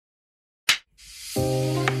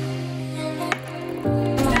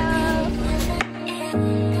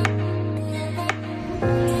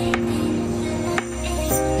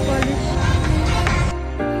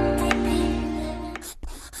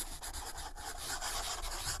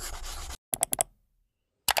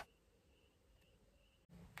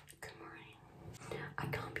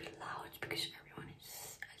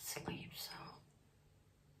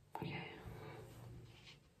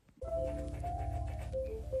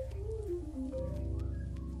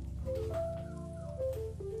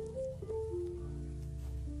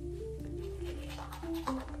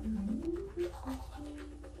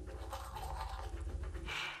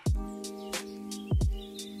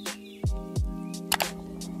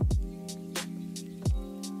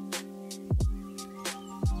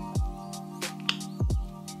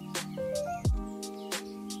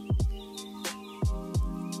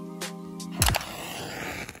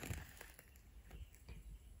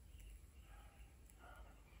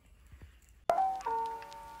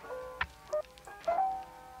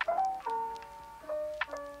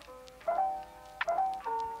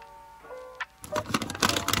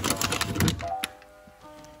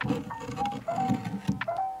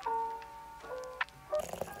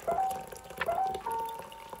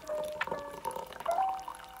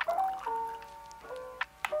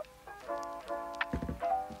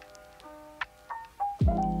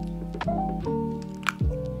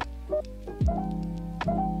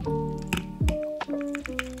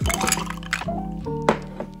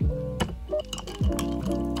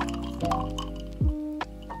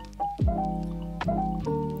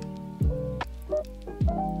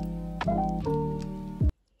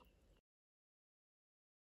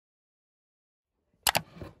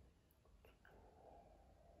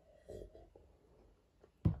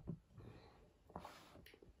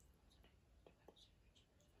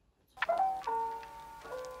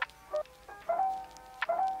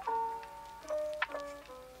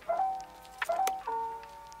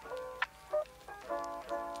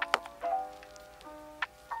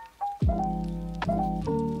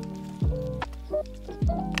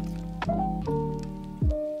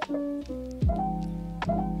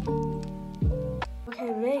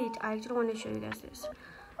I actually want to show you guys this.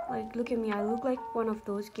 Like, look at me. I look like one of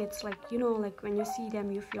those kids, like, you know, like when you see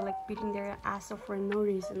them you feel like beating their ass off for no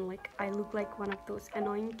reason. Like, I look like one of those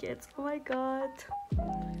annoying kids. Oh my god.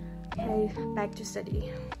 Okay, back to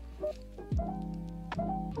study.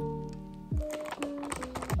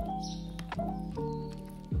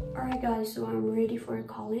 Alright guys, so I'm ready for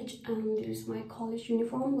college, and this is my college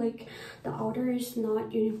uniform. Like, the outer is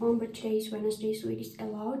not uniform, but today is Wednesday, so it is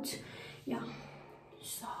allowed. Yeah,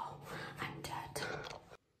 so I'm dead.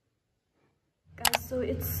 Guys, so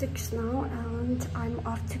it's 6 now and I'm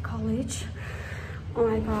off to college. Oh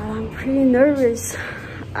my god, I'm pretty nervous.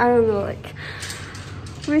 I don't know, like,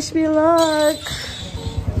 wish me luck.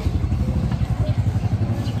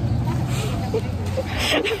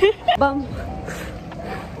 Bum.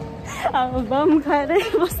 बम खाएर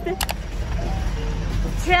बस्दै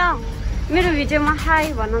छ्या मेरो भिडियोमा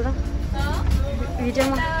high भन त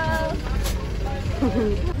भिडियोमा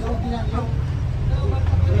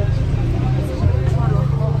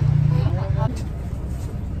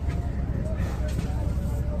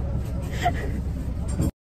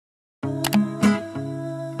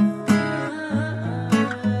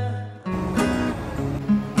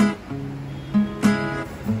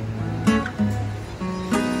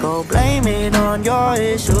Go blame it on your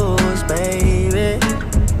issues, baby.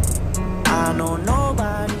 I know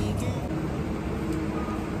nobody can.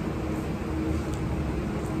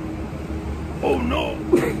 Oh no!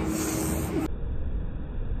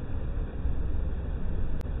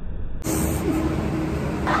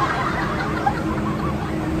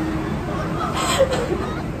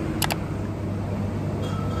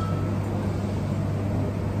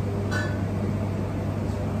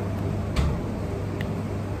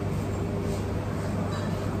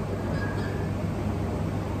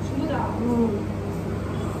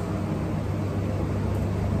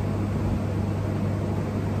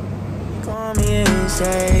 Come here and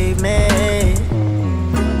save me.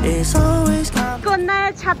 It's always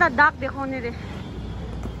नयाँ छाता दाग देखाउने रे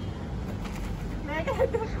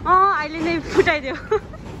अहिले नै फुटाइदियो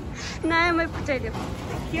नयाँमै फुटाइदियो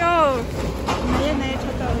यो नयाँ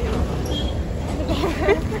छाता हो यो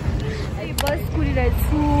बस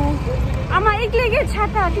कुरिरहेछु आमा एक्लै के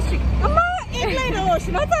छाता आमा एक्लै रहोस्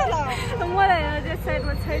न त ल मलाई अझै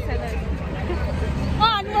साइडमा छैन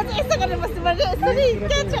अनि म चाहिँ यस्तो गरेर बस्नुपर्छ यसरी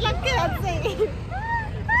के चलक्कै अझै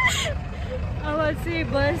अब चाहिँ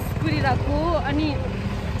बस कुरिरहेको अनि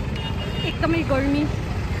एकदमै गर्मी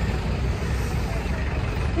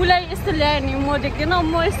उसलाई यस्तो ल्यायो नि म देख्दैन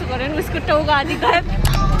म यस्तो गरेँ उसको टाउको आदि गायब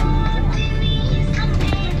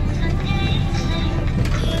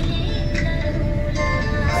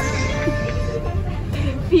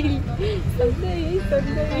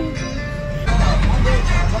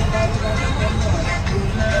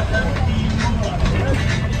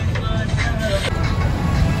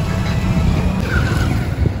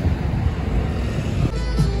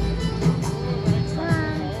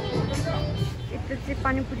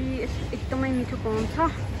पानीपुरी एकदमै मिठो पाउँछ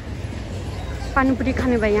पानीपुरी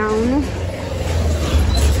खाने भए यहाँ आउनु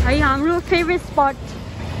है हाम्रो favourite spot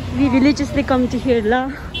we religiously come to hear ल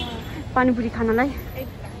पानीपुरी खानलाई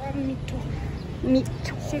मिठो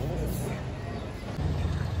मिठो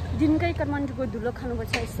दिनकै काठमाडौँको धुलो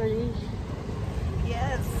खानुपर्छ यसरी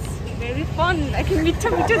यस भेरी फन लाइक मिठो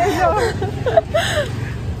मिठो धुलो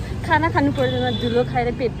खाना खानु पर्दैन धुलो खाएर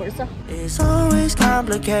पेट भर्छ It's always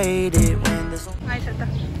complicated when there's छाता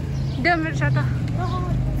देऊ मेरो छाता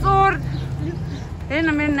चोर हेर्न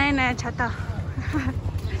मेरो नयाँ नयाँ छाता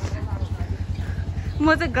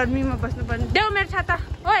म चाहिँ गर्मीमा बस्नु पर्ने देऊ मेरो छाता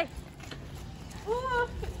ओइ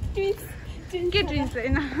के ड्रिङ्क्स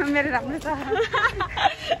होइन मेरो राम्रो छ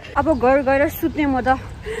अब घर गएर सुत्ने म त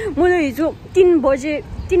हिजो 3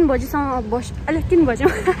 बजेसम्म अहिले 3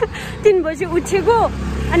 बजे उठेको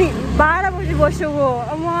अनि 12 बजे बसेको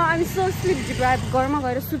अब म आइम सो स्लिप डिप्राइभ घरमा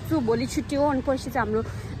गएर सुत्छु भोलि छुट्टी हो अनि पर्सि चाहिँ हाम्रो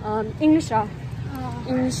इङ्ग्लिस छ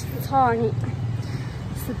अनि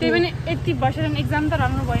त्यही पनि यति भर्सन एक्जाम त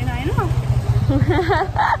राम्रो भएन होइन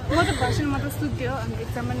म त भर्सन म त सुत्यो अनि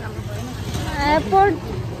एक्जाम पनि राम्रो भएन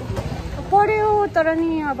पढ्यो तर नि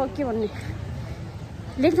अब के भन्ने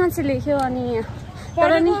लेख्न चाहिँ लेख्यो अनि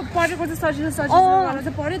तर नि पढेको चाहिँ सजिलो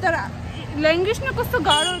चाहिँ पढ्यो तर ल्याङ्ग्वेज नै कस्तो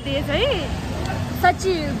गाह्रो दिएछ है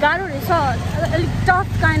साँच्ची गाह्रो रहेछ अलिक टफ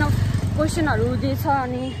काइन्ड अफ क्वेसनहरू दिएछ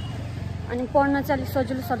अनि पढ्न चाहिँ अलिक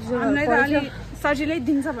सजिलो सजिलै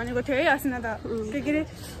दिन्छ भनेको थियो है अस्ति त के अरे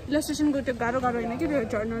इलस्ट्रेसनको त्यो गाह्रो होइन कि त्यो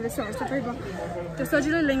जर्नलिस्टहरू सबै त्यो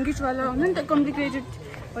सजिलो ल्याङ्ग्वेजवाला हुन्छ नि त्यो कम्प्लिकेटेड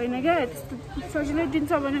होइन क्या सजिलै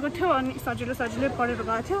दिन्छ भनेको थियो अनि सजिलै पढेर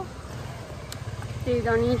गएको थियो त्यही त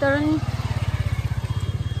नि तर नि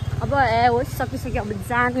अब होस् सकिसक्यो अब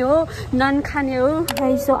जाने हो नन खाने हो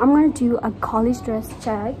so I'm going to do a college dress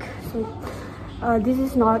check so this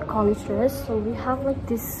is not college dress so we have like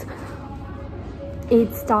this 8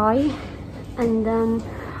 tie and then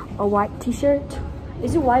a white t-shirt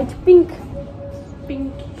is it white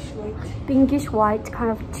pinkish white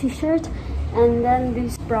kind of t-shirt and then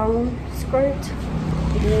this brown skirt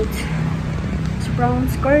it's brown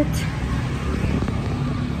skirt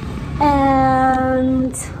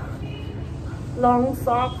and long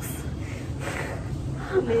socks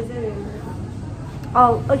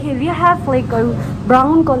oh okay we have like a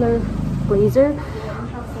brown color blazer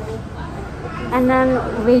and then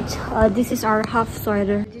wait this is our half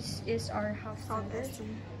sweater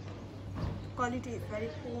southwestern quality is very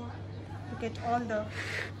poor you get all the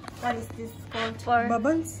what is this called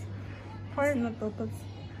bubbles not bubbles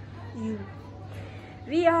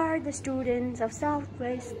we are the students of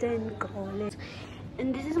Southwestern College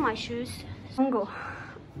and this is my shoes Congo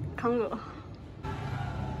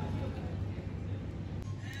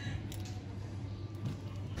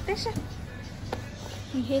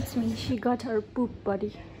He hates me. She got her poop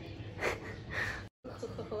buddy.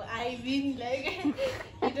 I mean like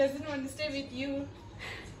he doesn't want to stay with you.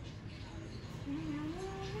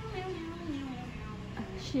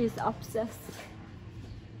 She is obsessed.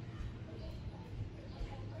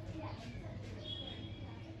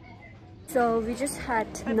 So we just had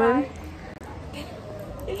naan.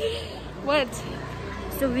 What?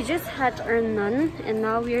 So we just had our naan and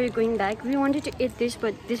now we are going back. We wanted to eat this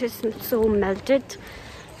but this is so melted.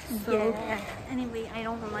 So yeah. Anyway, I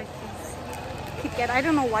don't like this Kit Kat. I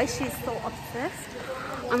don't know why she's so obsessed.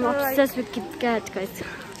 I'm obsessed with Kit Kat, guys.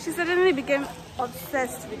 She suddenly became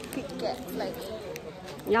obsessed with Kit Kat. Like,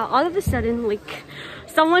 yeah, all of a sudden, like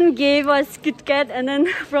someone gave us Kit Kat, and then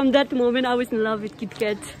from that moment, I was in love with Kit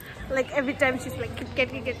Kat. Like every time she's like Kit Kat,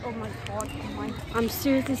 Kit Kat. Oh my god, oh my. I'm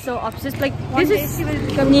seriously so obsessed. Like One this day is she will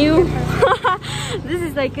become new. This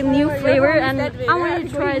is like a new flavor, and I want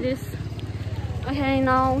to try this. Okay,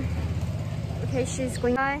 now. Okay, she's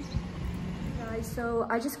going. Bye. Guys, so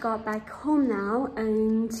I just got back home now,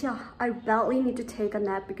 and yeah, I badly need to take a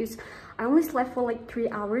nap because I only slept for like 3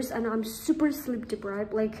 hours, and I'm super sleep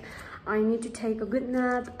deprived. Like, I need to take a good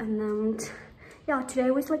nap, and then yeah, today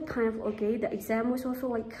was like kind of okay. The exam was also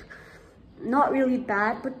like not really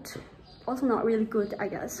bad, but also not really good, I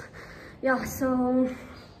guess. Yeah, so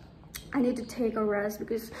I need to take a rest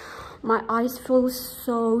because my eyes feel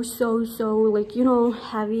so like, you know,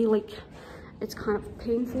 heavy, like it's kind of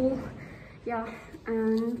painful. Yeah,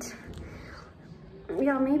 and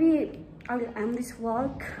yeah, maybe I will end this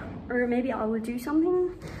vlog or maybe I will do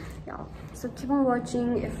something. Yeah, so keep on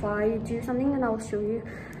watching. If I do something then I'll show you.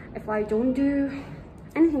 If I don't do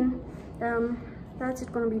anything then that's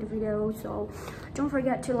it gonna be the video. So don't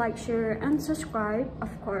forget to like, share and subscribe, of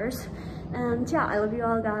course. And yeah, I love you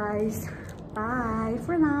all guys. Bye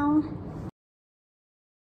for now.